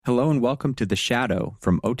Hello and welcome to The Shadow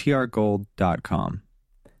from OTRGold.com.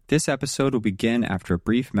 This episode will begin after a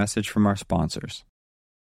brief message from our sponsors.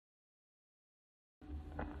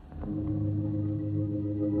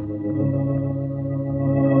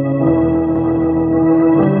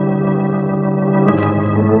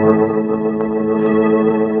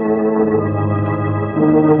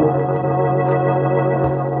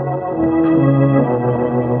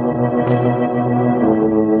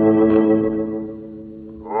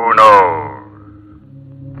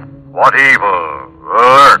 What evil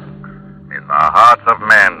lurks in the hearts of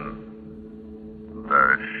men?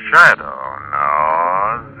 The Shadow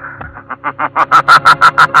knows.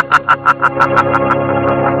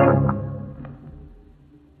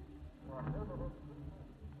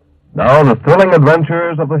 Now the thrilling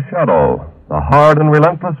adventures of the Shadow, the hard and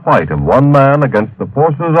relentless fight of one man against the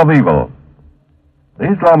forces of evil.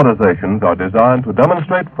 These dramatizations are designed to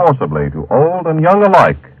demonstrate forcibly to old and young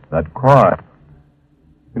alike that crime.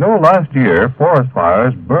 You know, last year, forest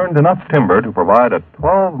fires burned enough timber to provide a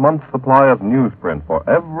 12-month supply of newsprint for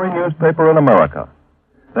every newspaper in America.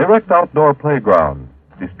 They wrecked outdoor playgrounds,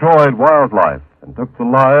 destroyed wildlife, and took the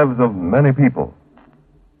lives of many people.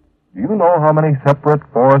 Do you know how many separate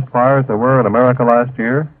forest fires there were in America last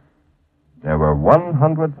year? There were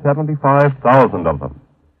 175,000 of them,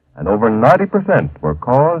 and over 90% were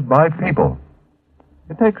caused by people.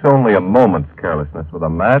 It takes only a moment's carelessness with a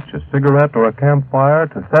match, a cigarette, or a campfire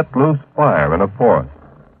to set loose fire in a forest.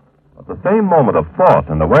 But the same moment of thought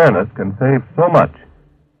and awareness can save so much.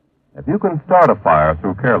 If you can start a fire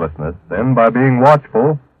through carelessness, then by being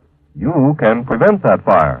watchful, you can prevent that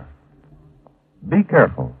fire. Be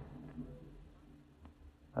careful.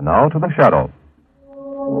 And now to the Shadow.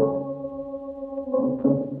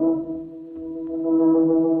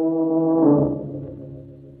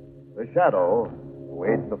 The Shadow, who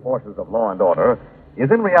aids the forces of law and order, is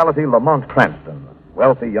in reality Lamont Cranston,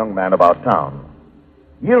 wealthy young man about town.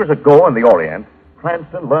 Years ago in the Orient,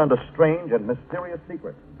 Cranston learned a strange and mysterious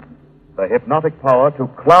secret: the hypnotic power to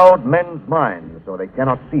cloud men's minds so they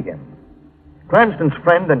cannot see him. Cranston's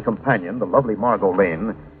friend and companion, the lovely Margot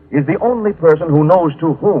Lane, is the only person who knows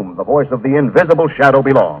to whom the voice of the invisible Shadow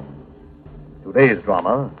belongs. Today's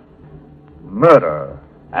drama, Murder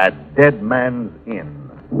at Dead Man's Inn.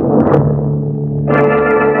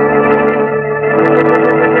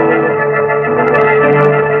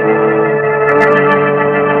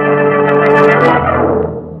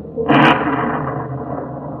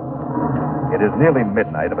 It is nearly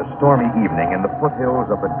midnight of a stormy evening in the foothills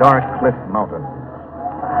of the Dark Cliff Mountains.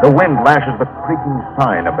 The wind lashes the creaking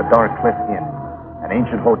sign of the Dark Cliff Inn, an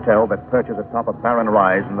ancient hotel that perches atop a barren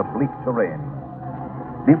rise in the bleak terrain.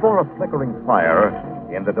 Before a flickering fire,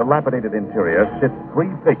 in the dilapidated interior, sit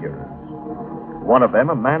three figures. One of them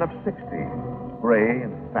a man of 60, gray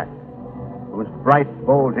and fat, whose bright,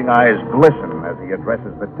 bulging eyes glisten as he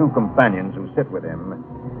addresses the two companions who sit with him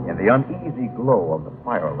in the uneasy glow of the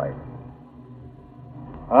firelight.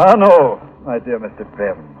 Ah, no, my dear Mr.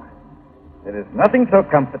 Prim. There is nothing so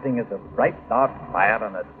comforting as a bright, dark fire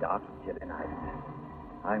on a dark, chilly night.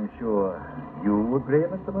 I'm sure you agree,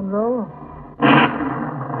 Mr. Monroe?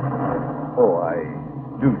 Oh, I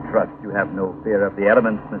do trust you have no fear of the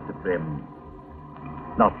elements, Mr. Prim.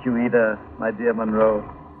 Not you either, my dear Monroe.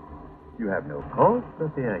 You have no cause for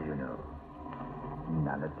fear, you know.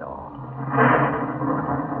 None at all.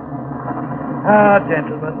 Ah,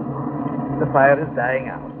 gentlemen, the fire is dying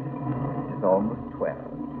out. It is almost 12.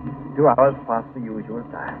 2 hours past the usual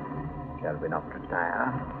time. Shall we not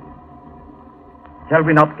retire? Shall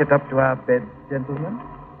we not get up to our beds, gentlemen?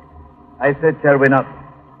 I said, shall we not?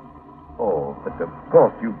 Oh, but of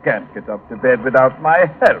course you can't get up to bed without my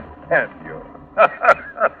help, can you?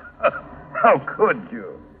 How could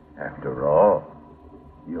you? After all,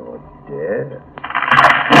 you're dead.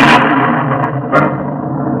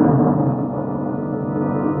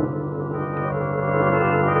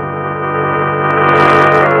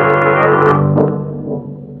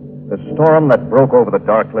 The storm that broke over the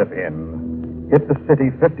Dark Cliff Inn hit the city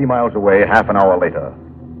 50 miles away half an hour later,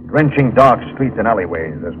 drenching dark streets and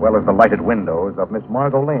alleyways, as well as the lighted windows of Miss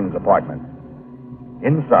Margot Lane's apartment.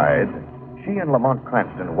 Inside, she and Lamont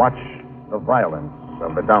Cranston watch the violence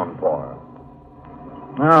of the downpour.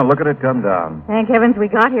 Now, look at it come down. Thank heavens we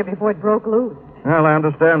got here before it broke loose. Well, I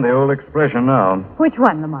understand the old expression now. Which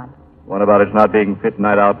one, Lamont? One about it's not being fit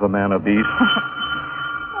night out for man or beast.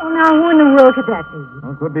 Oh, now, who in the world could that be?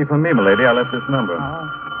 Well, it could be for me, milady. I left this number. Oh.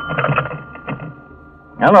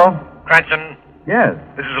 Hello? Cranston, Yes.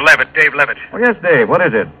 this is Levitt, Dave Levitt. Oh, yes, Dave. What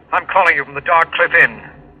is it? I'm calling you from the Dark Cliff Inn.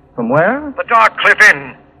 From where? The Dark Cliff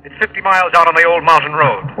Inn. It's 50 miles out on the old mountain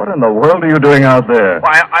road. What in the world are you doing out there?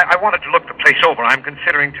 Why, I wanted to look the place over. I'm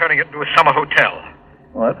considering turning it into a summer hotel.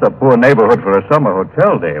 Well, that's a poor neighborhood for a summer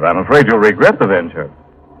hotel, Dave. I'm afraid you'll regret the venture.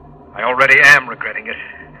 I already am regretting it.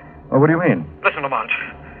 Oh, what do you mean? Listen, Lamont.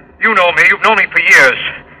 You know me. You've known me for years.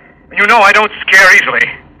 And you know I don't scare easily.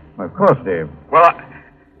 Of course, Dave. Well,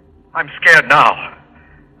 I'm scared now.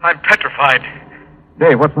 I'm petrified.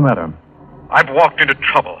 Dave, what's the matter? I've walked into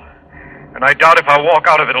trouble. And I doubt if I'll walk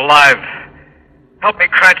out of it alive. Help me,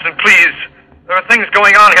 Cranston, please. There are things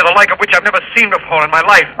going on here the like of which I've never seen before in my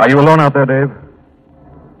life. Are you alone out there, Dave?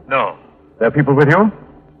 No. There are people with you?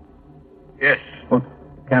 Yes. Well,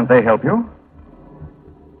 can't they help you?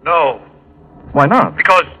 No. Why not?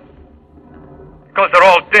 Because they're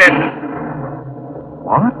all dead.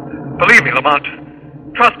 What? Believe me, Lamont.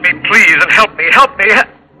 Trust me, please, and help me. Help me.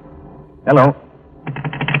 Hello.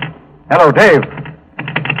 Hello, Dave.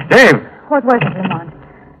 Dave! What was it, Lamont?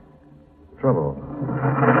 Trouble.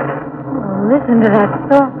 Oh, listen to that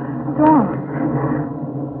storm.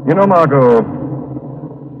 You know, Margot,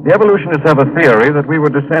 the evolutionists have a theory that we were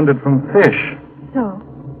descended from fish. So?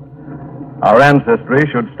 Our ancestry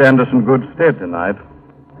should stand us in good stead tonight.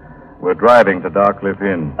 We're driving to Darkcliff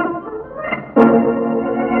Inn.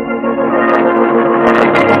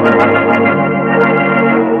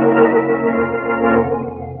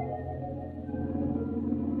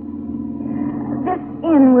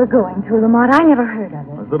 We're going to, Lamont. I never heard of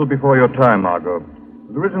it. A little before your time, Margot. It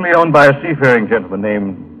was originally owned by a seafaring gentleman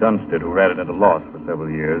named Dunstead, who ran it at a loss for several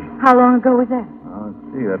years. How long ago was that? Let's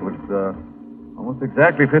see, that was almost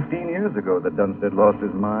exactly 15 years ago that Dunstead lost his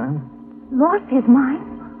mind. Lost his mind?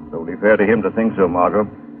 It's only fair to him to think so, Margot.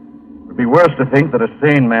 It would be worse to think that a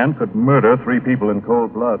sane man could murder 3 people in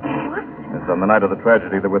cold blood. What? Yes, on the night of the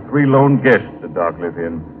tragedy, there were 3 lone guests at Darkcliff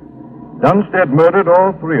Inn. Dunstead murdered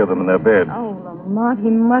all 3 of them in their beds. Oh, Lamont, he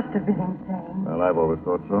must have been insane. Well, I've always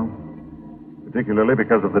thought so. Particularly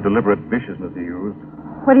because of the deliberate viciousness he used.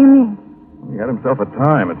 What do you mean? He had himself a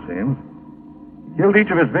time, it seems. He killed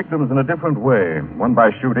each of his victims in a different way. One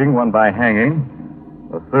by shooting, one by hanging,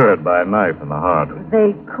 a third by a knife in the heart.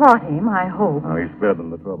 They caught him, I hope. Oh, he spared them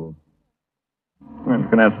the trouble. Well, you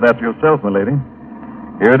can answer that to yourself, milady.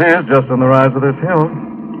 Here it is, just on the rise of this hill.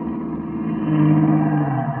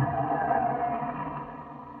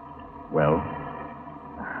 Well?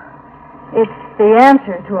 It's the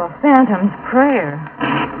answer to a phantom's prayer.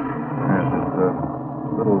 Yes, it's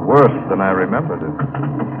a little worse than I remembered it.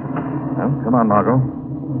 Well, come on, Margot.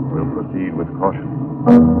 We'll proceed with caution.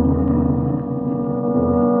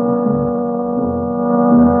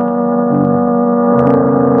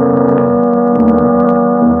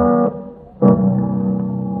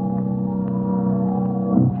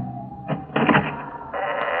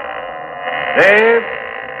 Dave!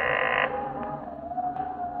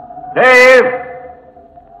 Dave!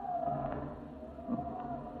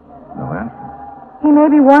 No answer. He may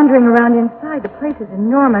be wandering around inside. The place is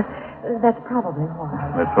enormous. That's probably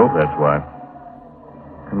why. Let's hope that's why.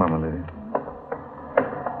 Come on, my lady.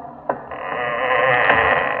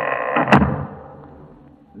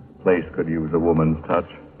 This place could use a woman's touch.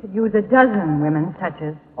 Could use a dozen women's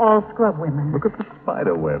touches, all scrub women. Look at the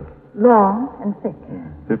spider web. Long and thick.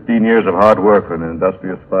 15 years of hard work for an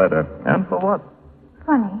industrious spider. And for what?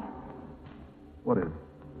 Funny. What is?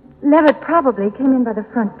 Levitt probably came in by the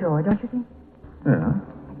front door, don't you think? Yeah.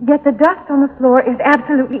 Yet the dust on the floor is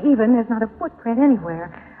absolutely even. There's not a footprint anywhere.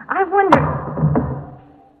 I wonder...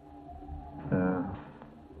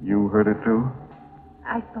 You heard it too?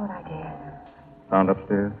 I thought I did. Found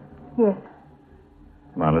upstairs? Yes.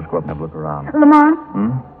 Come on, let's go up and have a look around. Lamont? Hmm?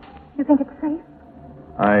 You think it's safe?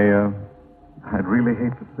 I'd really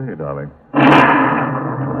hate to say, darling.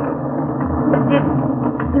 Did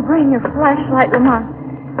you bring your flashlight, Lamont?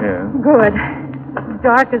 Yeah. Good.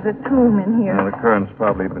 Dark as a tomb in here. Well, the current's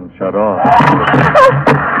probably been shut off.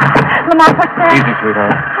 Lamont, what's that? Easy,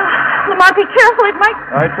 sweetheart. Lamont, be careful. It might...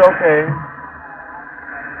 It's okay.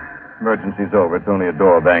 Emergency's over. It's only a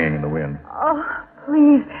door banging in the wind. Oh,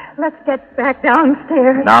 please, let's get back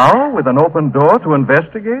downstairs. Now, with an open door to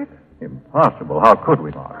investigate? Impossible. How could we,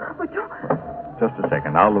 Margaret? But don't... Just a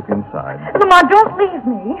second. I'll look inside. Lamont, don't leave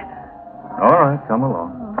me. All right, come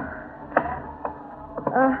along.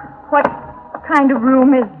 What kind of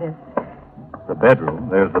room is this? The bedroom.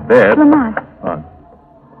 There's the bed. Lamont. What?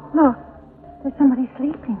 Look, there's somebody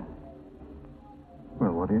sleeping.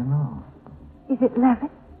 Well, what do you know? Is it Levitt?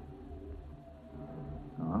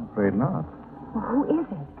 No, I'm afraid not. Well, who is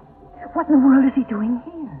it? What in the world is he doing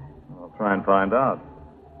here? I'll try and find out.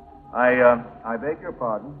 I beg your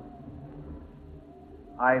pardon.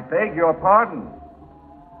 I beg your pardon.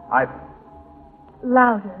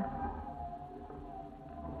 Louder.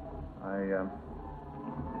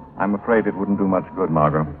 I'm afraid it wouldn't do much good,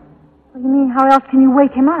 Margot. What do you mean? How else can you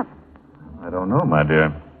wake him up? I don't know, my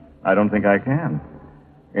dear. I don't think I can.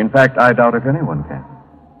 In fact, I doubt if anyone can.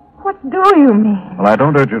 What do you mean? Well, I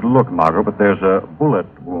don't urge you to look, Margot, but there's a bullet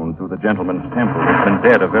wound through the gentleman's temple. He's been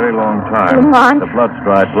dead a very long time. Lamont. The blood's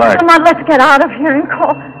dried black. Lamont, let's get out of here and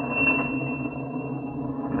call.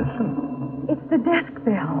 Listen. It's the desk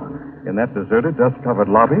bell. In that deserted, dust-covered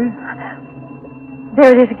lobby?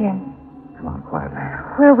 There it is again. Come on, quietly.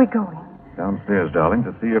 Where are we going? Downstairs, darling,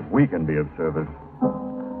 to see if we can be of service.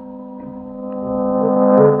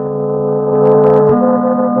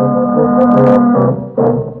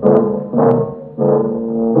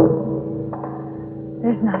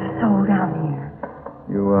 There's not a soul down here.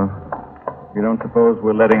 You don't suppose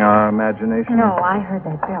we're letting our imagination... No, I heard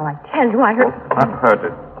that bell. I tell you, I heard... I've heard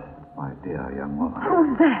it. My dear young woman.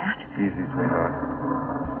 Who's that? Easy, sweetheart.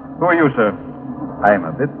 Who are you, sir? I am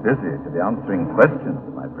a bit busy to be answering questions,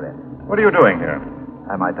 my friend. What are you doing here?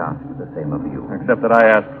 I might ask the same of you. Except that I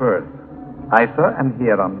asked first. I, sir, am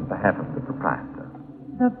here on behalf of the proprietor.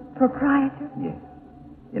 The proprietor? Yes.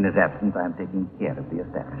 In his absence, I am taking care of the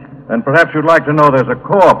establishment. Then perhaps you'd like to know there's a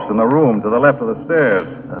corpse in the room to the left of the stairs.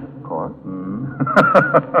 Of course.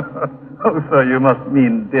 Oh, sir, you must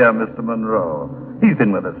mean dear Mr. Monroe. He's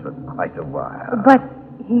been with us for quite a while. But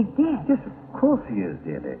he's dead. Yes, of course he is,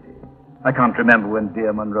 dear lady. I can't remember when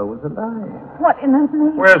dear Monroe was alive. What in the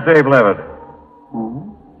name? Where's Dave Levitt?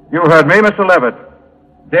 Who? You heard me, Mr. Levitt.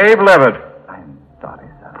 Dave Levitt. I'm sorry,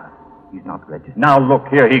 sir. He's not registered. Now, look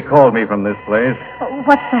here. He called me from this place.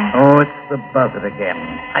 What's that? Oh, it's the buzzer again.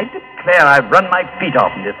 I declare I've run my feet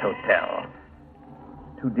off in this hotel.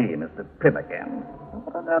 Today, Mr. Prim again.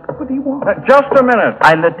 What on earth would he want? Just a minute.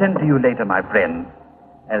 I'll attend to you later, my friend,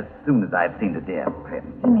 as soon as I've seen the dear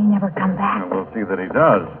Prim. He may never come back. We'll see that he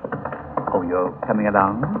does. Oh, you're coming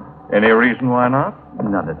along? Any reason why not?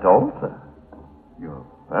 None at all, sir. You're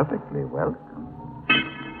perfectly welcome.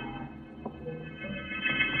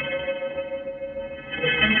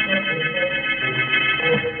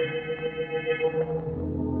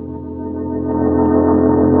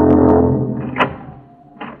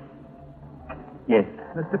 Yes,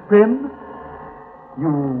 Mr. Prim? You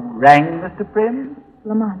rang, Mr. Prim?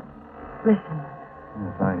 Lamont, listen.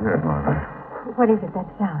 Yes, I heard, Margaret. What is it, that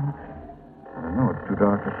sound? I don't know. It's too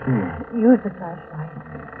dark to see. Use the flashlight.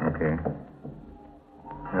 Okay.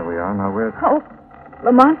 There we are. Now, where's... Oh,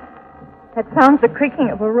 Lamont, that sounds the creaking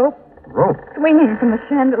of a rope rope? swinging from the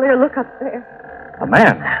chandelier. Look up there. A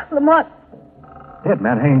man. Lamont. Dead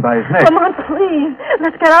man hanging by his neck. Lamont, please.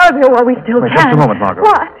 Let's get out of here while we still Wait, can. just a moment, Margaret.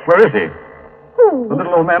 What? Where is he? Who? The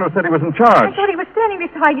little old man who said he was in I charge. thought he was standing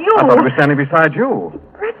beside you. I thought he was standing beside you.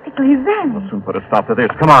 Practically then. We'll soon put a stop to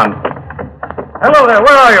this. Come on. Hello there.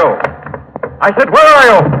 Where are you? I said, where are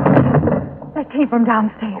you? That came from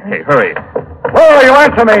downstairs. Okay, hurry. Where are you?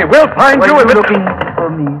 Answer me. We'll find you. Were you looking for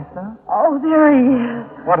me, sir? Oh, there he is.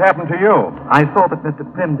 What happened to you? I saw that Mr.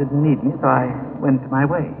 Prim didn't need me, so I went my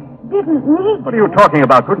way. Didn't need What are you talking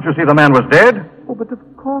about? Couldn't you see the man was dead? Oh, but of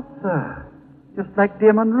course, sir. Just like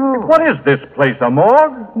dear Monroe. What is this place, a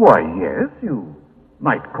morgue? Why, yes, you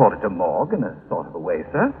might call it a morgue in a sort of a way,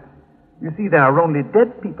 sir. You see, there are only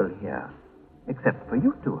dead people here. Except for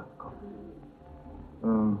you two, of course.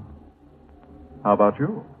 How about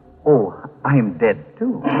you? Oh, I'm dead,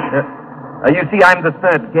 too. You see, I'm the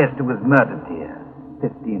third guest who was murdered here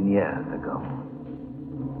 15 years ago.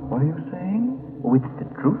 What are you saying? Oh, it's the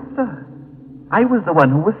truth, sir. I was the one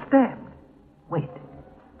who was stabbed. Wait.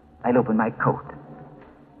 I'll open my coat.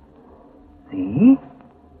 See?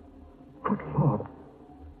 Good Lord.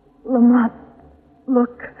 Lamont,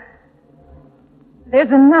 look. There's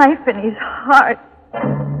a knife in his heart.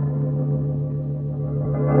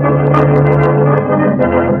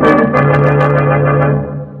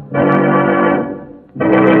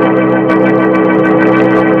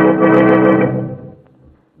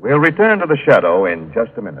 We'll return to the shadow in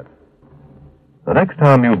just a minute. The next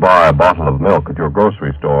time you buy a bottle of milk at your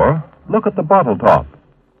grocery store, look at the bottle top.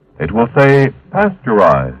 It will say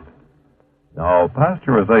pasteurized. Now,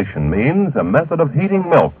 pasteurization means a method of heating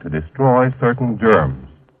milk to destroy certain germs.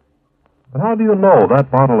 But how do you know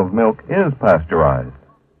that bottle of milk is pasteurized?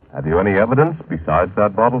 Have you any evidence besides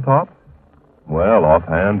that bottle top? Well,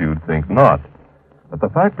 offhand, you'd think not. But the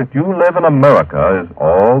fact that you live in America is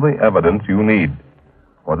all the evidence you need.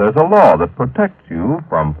 For there's a law that protects you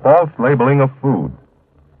from false labeling of food.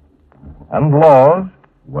 And laws,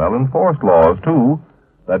 well-enforced laws, too,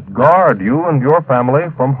 that guard you and your family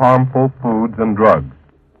from harmful foods and drugs.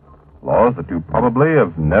 Laws that you probably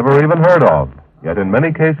have never even heard of Yet in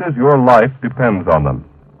many cases, your life depends on them.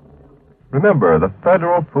 Remember, the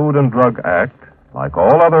Federal Food and Drug Act, like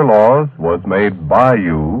all other laws, was made by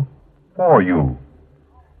you, for you.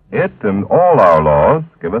 It and all our laws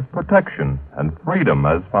give us protection and freedom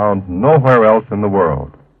as found nowhere else in the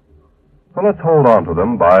world. So let's hold on to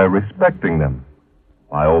them by respecting them,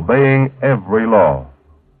 by obeying every law.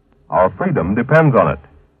 Our freedom depends on it.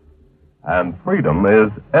 And freedom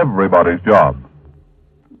is everybody's job.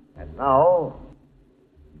 And now,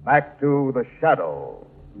 back to the shadow.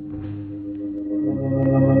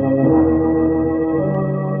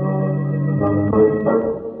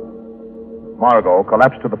 Margot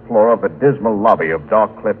collapsed to the floor of the dismal lobby of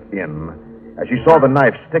Dark Cliff Inn as she saw the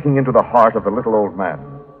knife sticking into the heart of the little old man.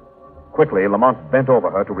 Quickly, Lamont bent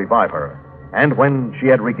over her to revive her, and when she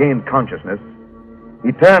had regained consciousness,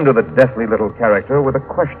 he turned to the deathly little character with a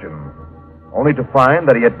question, only to find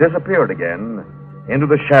that he had disappeared again into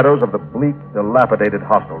the shadows of the bleak, dilapidated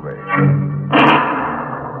hostelry.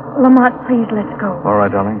 Lamont, please, let's go. All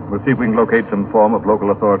right, darling. We'll see if we can locate some form of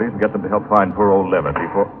local authorities and get them to help find poor old Levitt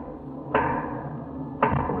before...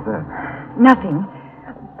 What was that? Nothing.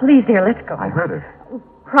 Please, dear, let's go. I heard it.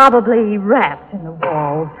 Probably rats in the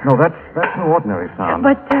walls. No, that's no ordinary sound.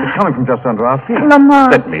 But, It's coming from just under our feet.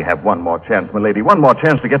 Lamont. Let me have one more chance, my lady. One more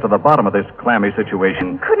chance to get to the bottom of this clammy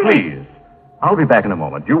situation. Please. I'll be back in a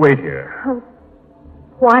moment. You wait here. Oh,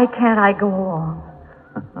 why can't I go along?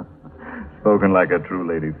 Spoken like a true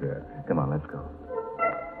lady, sir. Come on, let's go.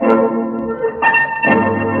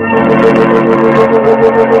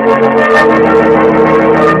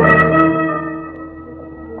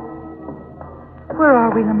 Where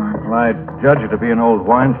are we, Lamont? Well, I judge it to be an old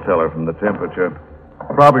wine cellar from the temperature.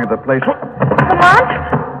 Probably the place... Lamont?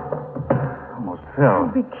 Almost fell.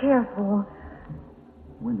 Oh, be careful.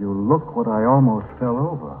 Will you look what I almost fell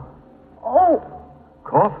over? Oh.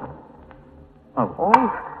 Coffin? Of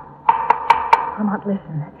all... Lamont,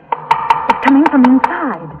 listen. It's coming from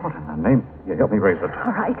inside. What in the name? You help me raise it.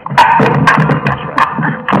 All right. That's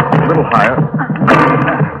right. A little higher.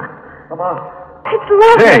 Come on. It's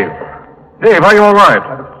lovely. Dave! Dave, are you all right?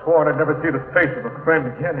 I'd have sworn I'd never see the face of a friend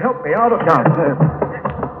again. Help me out of Down there.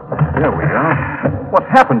 There we are. What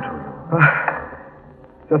happened to you?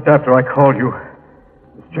 Just after I called you,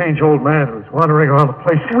 the strange old man who was wandering around the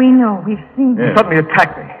place. We know. We've seen He him. suddenly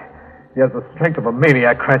attacked me. He has the strength of a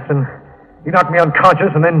maniac, Cranston. He knocked me unconscious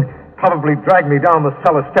and then probably dragged me down the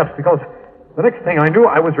cellar steps because the next thing I knew,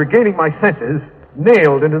 I was regaining my senses,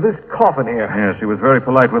 nailed into this coffin here. Yes, he was very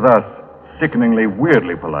polite with us. Sickeningly,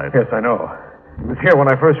 weirdly polite. Yes, I know. He was here when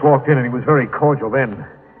I first walked in, and he was very cordial then.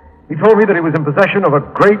 He told me that he was in possession of a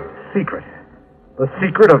great secret. The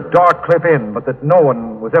secret of Dark Cliff Inn, but that no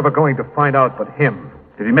one was ever going to find out but him.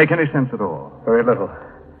 Did he make any sense at all? Very little.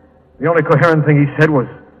 The only coherent thing he said was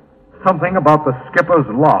something about the skipper's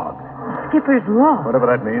log. Skipper's log. Whatever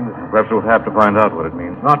that means. Perhaps we'll have to find out what it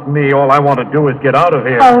means. Not me. All I want to do is get out of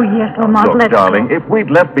here. Oh, yes, Lamont, Look, let's darling, go. if we'd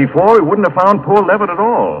left before, we wouldn't have found poor Levitt at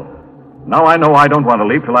all. Now I know I don't want to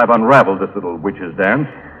leave till I've unraveled this little witch's dance.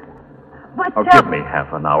 But, Oh, give me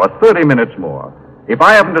half an hour, 30 minutes more. If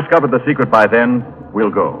I haven't discovered the secret by then,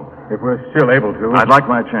 we'll go. If we're still able to. I'd like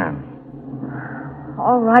my chance.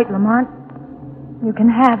 all right, Lamont. You can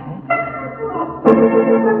have it.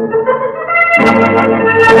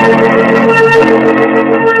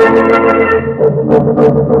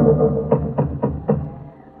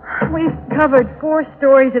 We've covered 4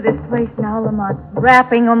 stories of this place now, Lamont.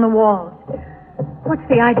 Rapping on the walls. What's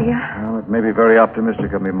the idea? Well, it may be very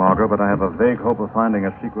optimistic of me, Margot, but I have a vague hope of finding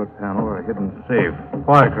a secret panel or a hidden safe.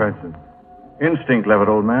 Why, Cranston? Instinct, Levitt,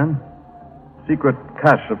 old man. Secret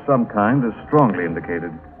cache of some kind is strongly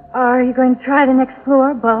indicated. Are you going to try the next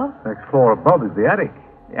floor above? Next floor above is the attic.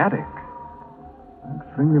 The attic. An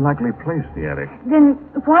extremely likely place, the attic. Then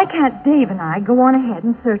why can't Dave and I go on ahead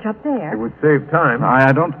and search up there? It would save time.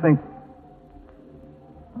 I don't think...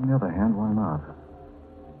 On the other hand, why not?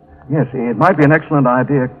 Yes, it might be an excellent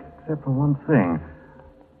idea, except for one thing.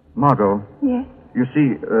 Margot, Yes. you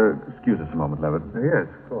see... excuse us a moment, Levitt. Yes,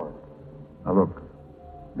 of course. Now, look.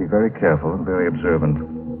 Be very careful and very observant.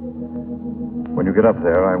 When you get up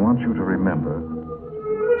there, I want you to remember...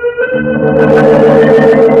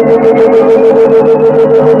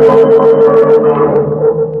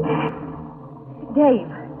 Dave.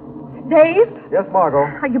 Dave? Yes, Margot.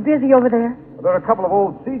 Are you busy over there? There are a couple of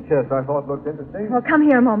old sea chests I thought looked interesting. Well, come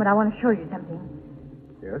here a moment. I want to show you something.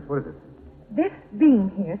 Yes, what is it? This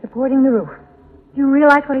beam here supporting the roof. Do you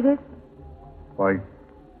realize what it is? Why,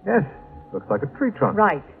 yes. Looks like a tree trunk.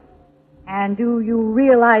 Right. And do you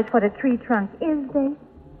realize what a tree trunk is, Dave?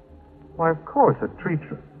 Why, of course, a tree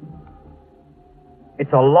trunk.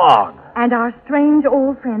 It's a log. And our strange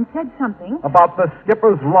old friend said something. About the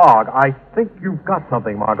skipper's log. I think you've got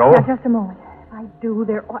something, Margot. Now, just a moment. If I do,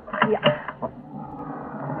 there ought to be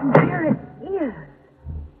There it is.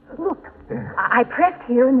 Look, I pressed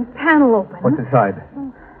here and this panel opened. What's inside?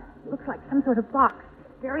 It looks like some sort of box.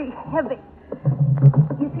 Very heavy.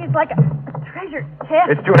 You see, it's like a treasure chest.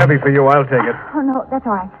 It's too heavy for you. I'll take it. Oh, no, that's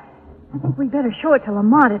all right. I think we'd better show it to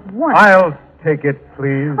Lamont at once. I'll take it,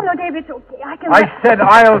 please. Oh, no, Dave, it's okay. I said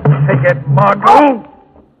I'll take it, Margot. Oh!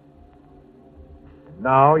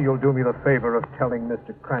 Now you'll do me the favor of telling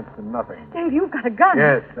Mr. Cranston nothing. Dave, you've got a gun.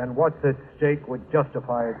 Yes, and what's at stake would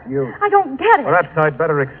justify its use. I don't get it. Perhaps I'd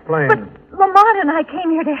better explain. But Lamont and I came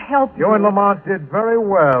here to help you. You and Lamont did very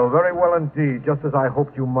well indeed, just as I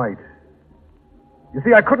hoped you might. You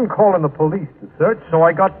see, I couldn't call in the police to search, so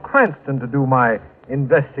I got Cranston to do my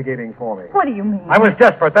investigating for me. What do you mean? I was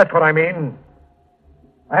desperate, that's what I mean.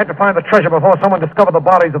 I had to find the treasure before someone discovered the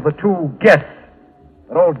bodies of the two guests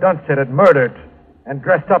that old Dunstead had murdered and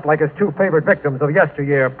dressed up like his two favorite victims of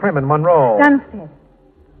yesteryear, Prim and Monroe. Dunstead?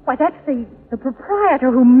 Why, that's the proprietor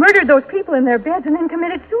who murdered those people in their beds and then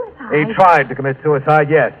committed suicide. He tried to commit suicide,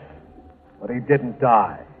 yes, but he didn't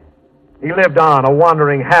die. He lived on a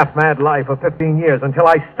wandering, half-mad life for 15 years until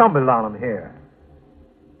I stumbled on him here.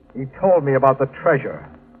 He told me about the treasure.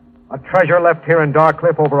 A treasure left here in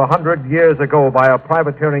Darkcliff over 100 years ago by a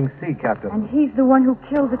privateering sea captain. And he's the one who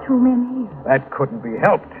killed the two men here. That couldn't be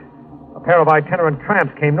helped. A pair of itinerant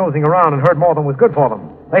tramps came nosing around and heard more than was good for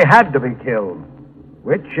them. They had to be killed,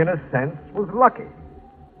 which, in a sense, was lucky.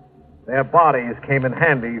 Their bodies came in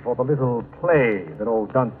handy for the little play that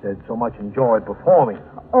old Dunstead so much enjoyed performing.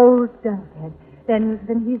 Old Dunstead? Then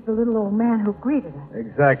he's the little old man who greeted us.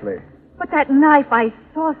 Exactly. But that knife I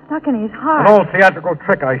saw stuck in his heart. An old theatrical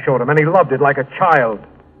trick I showed him, and he loved it like a child.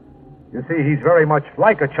 You see, he's very much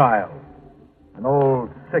like a child. An old,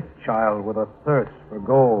 sick child with a thirst for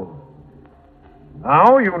gold.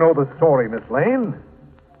 Now you know the story, Miss Lane.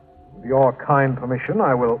 With your kind permission,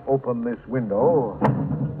 I will open this window,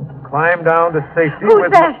 climb down to safety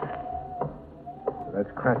Who's that?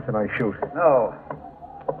 That's Cranston I shoot. No,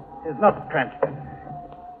 it's not Cranston.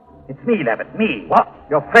 It's me, Levitt, me. What?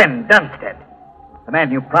 Your friend, Dunstead. The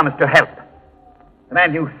man you promised to help. The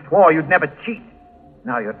man you swore you'd never cheat.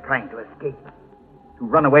 Now you're trying to escape. To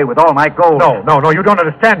run away with all my gold. No, you don't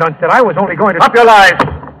understand, Dunstead. I was only going to... Stop your lies!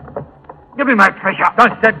 Give me my treasure.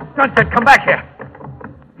 Dunstead, come back here.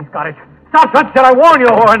 He's got it. Stop, Dunstead, I warn you.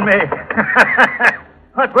 Warn me.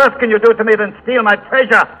 What worse can you do to me than steal my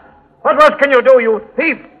treasure? What worse can you do, you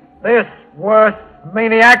thief? This worse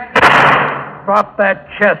maniac. Drop that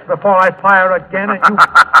chest before I fire again, and you...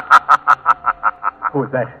 Who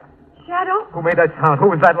is that? Shadow? Who made that sound? Who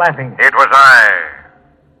was that laughing? It was I,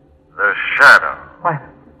 the Shadow.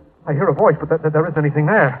 I hear a voice, but there isn't anything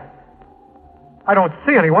there. I don't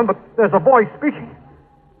see anyone, but there's a voice speaking.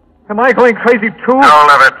 Am I going crazy, too? No,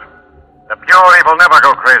 Levitt. The pure evil never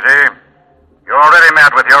go crazy. You're already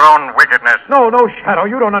mad with your own wickedness. No, Shadow,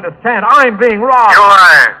 you don't understand. I'm being robbed. You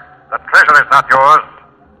lie. The treasure is not yours.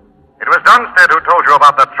 It was Dunstead who told you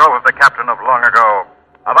about the trove of the captain of long ago.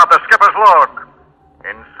 About the skipper's log.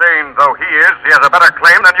 Insane though he is, he has a better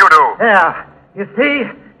claim than you do. There. You see?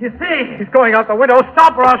 He's going out the window.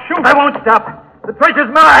 Stop or I'll shoot. I won't stop. The treasure's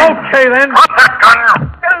mine. Okay, then. Put that gun.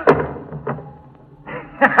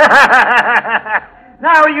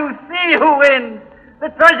 Now you see who wins. The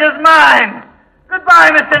treasure's mine. Goodbye,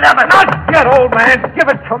 Mr. Levitt. Not yet, old man. Give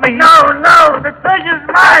it to me. No. The treasure's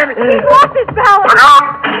mine. He's lost his balance. Look out.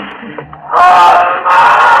 All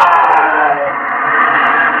mine.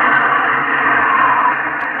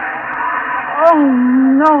 Oh,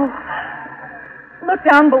 no. Look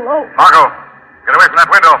down below. Margot, get away from that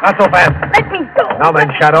window. Not so fast. Let me go. Now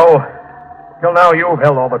then, Shadow. Till now, you've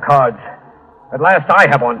held all the cards. At last, I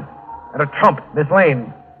have one. And a trump, Miss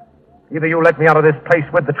Lane. Either you let me out of this place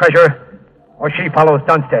with the treasure, or she follows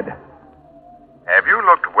Dunstead. Have you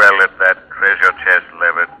looked well at that treasure chest,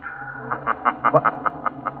 Levitt?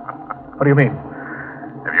 What do you mean?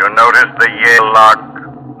 Have you noticed the Yale lock,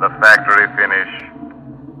 the factory finish?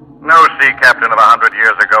 No sea captain of 100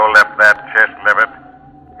 years ago left that chest, Levitt,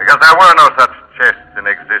 because there were no such chests in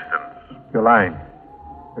existence. You're lying.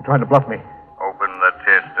 You're trying to bluff me. Open the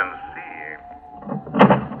chest and see.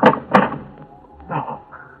 No.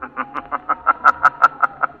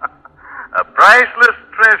 A priceless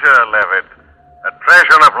treasure, Levitt. A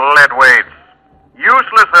treasure of lead weights.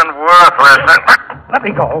 Useless and worthless. Let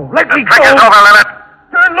me go. Let me The trick is go. over, Levitt.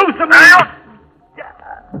 Turn loose of me. Now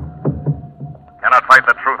you cannot fight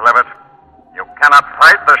the truth, Levitt. You cannot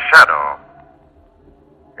fight the shadow.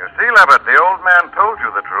 You see, Levitt, the old man told you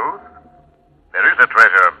the truth. There is a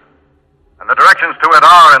treasure.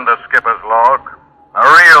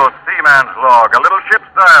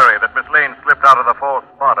 Lane slipped out of the false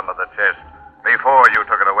bottom of the chest before you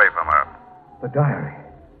took it away from her. The diary.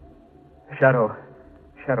 Shadow,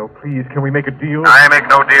 please, can we make a deal? I make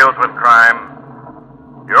no deals with crime.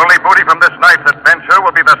 The only booty from this night's adventure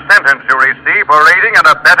will be the sentence you receive for aiding and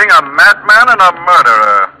abetting a madman and a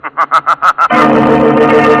murderer.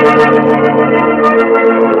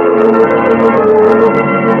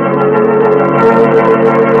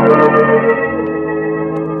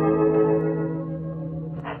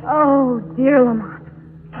 Oh, dear Lamont.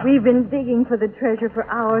 We've been digging for the treasure for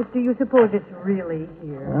hours. Do you suppose it's really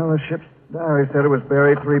here? Well, the ship's diary said it was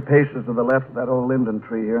buried 3 paces to the left of that old linden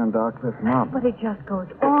tree here in Dark Cliff Mountain. But it just goes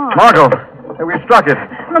on. Margot! Hey, we struck it.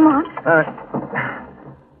 Lamont.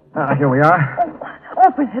 Here we are. Oh,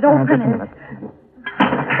 open it, open Just a it. minute.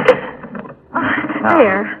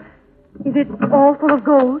 There. Is it all full of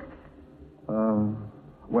gold?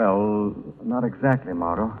 Well, not exactly,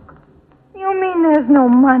 Margot. You mean there's no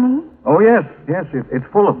money? Oh, yes, it's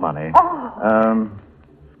full of money. Oh.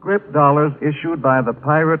 Scrip dollars issued by the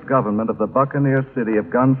pirate government of the buccaneer city of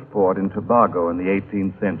Gunsport in Tobago in the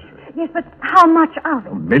 18th century. Yes, but how much of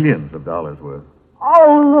it? Millions of dollars worth.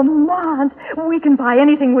 Oh, Lamont, we can buy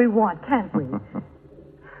anything we want, can't we?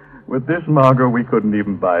 With this, Margot, we couldn't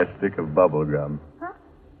even buy a stick of bubble gum. Huh?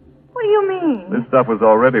 What do you mean? This stuff was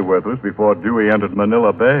already worthless before Dewey entered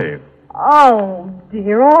Manila Bay. Oh,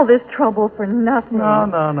 dear, all this trouble for nothing.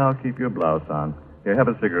 No, keep your blouse on. Here, have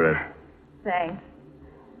a cigarette. Thanks.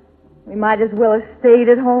 We might as well have stayed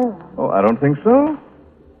at home. Oh, I don't think so.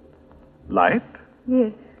 Light?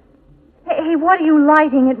 Yes. Hey, what are you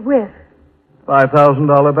lighting it with?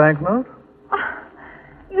 $5,000 banknote?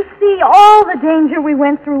 You see all the danger we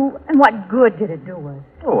went through, and what good did it do us?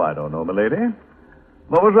 Oh, I don't know, milady.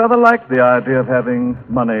 Lois rather liked the idea of having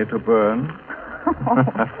money to burn.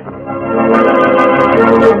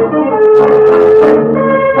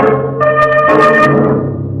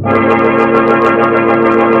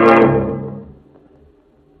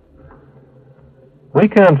 We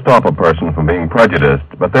can't stop a person from being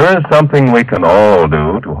prejudiced, but there is something we can all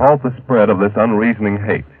do to halt the spread of this unreasoning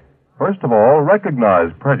hate. First of all,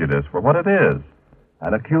 recognize prejudice for what it is,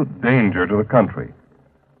 an acute danger to the country.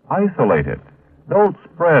 Isolate it. Don't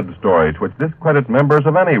spread stories which discredit members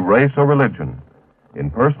of any race or religion. In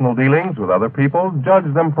personal dealings with other people,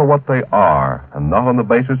 judge them for what they are, and not on the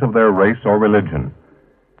basis of their race or religion.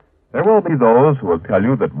 There will be those who will tell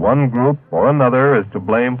you that one group or another is to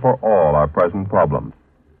blame for all our present problems.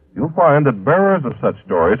 You'll find that bearers of such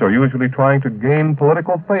stories are usually trying to gain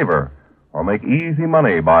political favor or make easy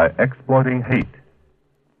money by exploiting hate.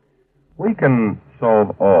 We can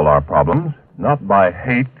solve all our problems, not by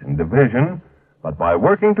hate and division, but by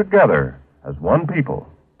working together as one people.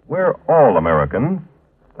 We're all Americans.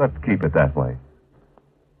 Let's keep it that way.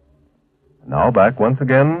 Now back once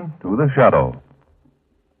again to the Shadow.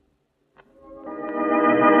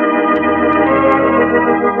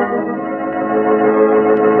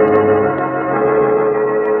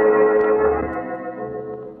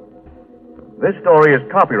 This story is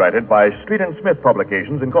copyrighted by Street and Smith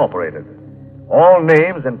Publications, Incorporated. All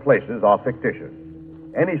names and places are fictitious.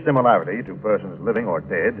 Any similarity to persons living or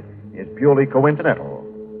dead is purely coincidental.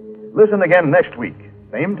 Listen again next week,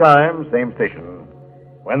 same time, same station,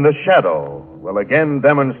 when the Shadow will again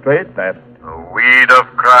demonstrate that The weed of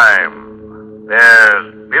crime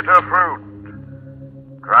bears bitter fruit.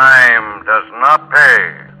 Crime does not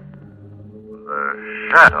pay. The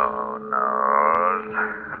Shadow knows.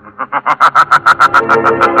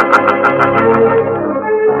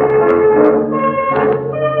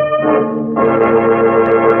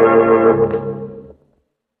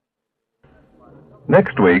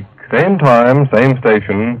 Next week, same time, same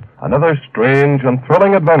station, another strange and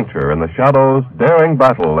thrilling adventure in the Shadow's daring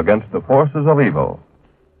battle against the forces of evil.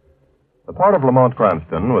 The part of Lamont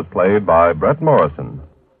Cranston was played by Brett Morrison.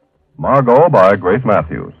 Margot by Grace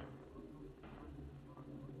Matthews.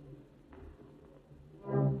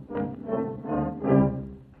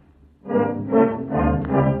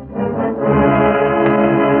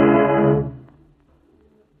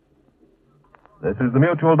 This is the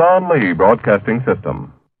Mutual Don Lee Broadcasting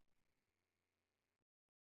System.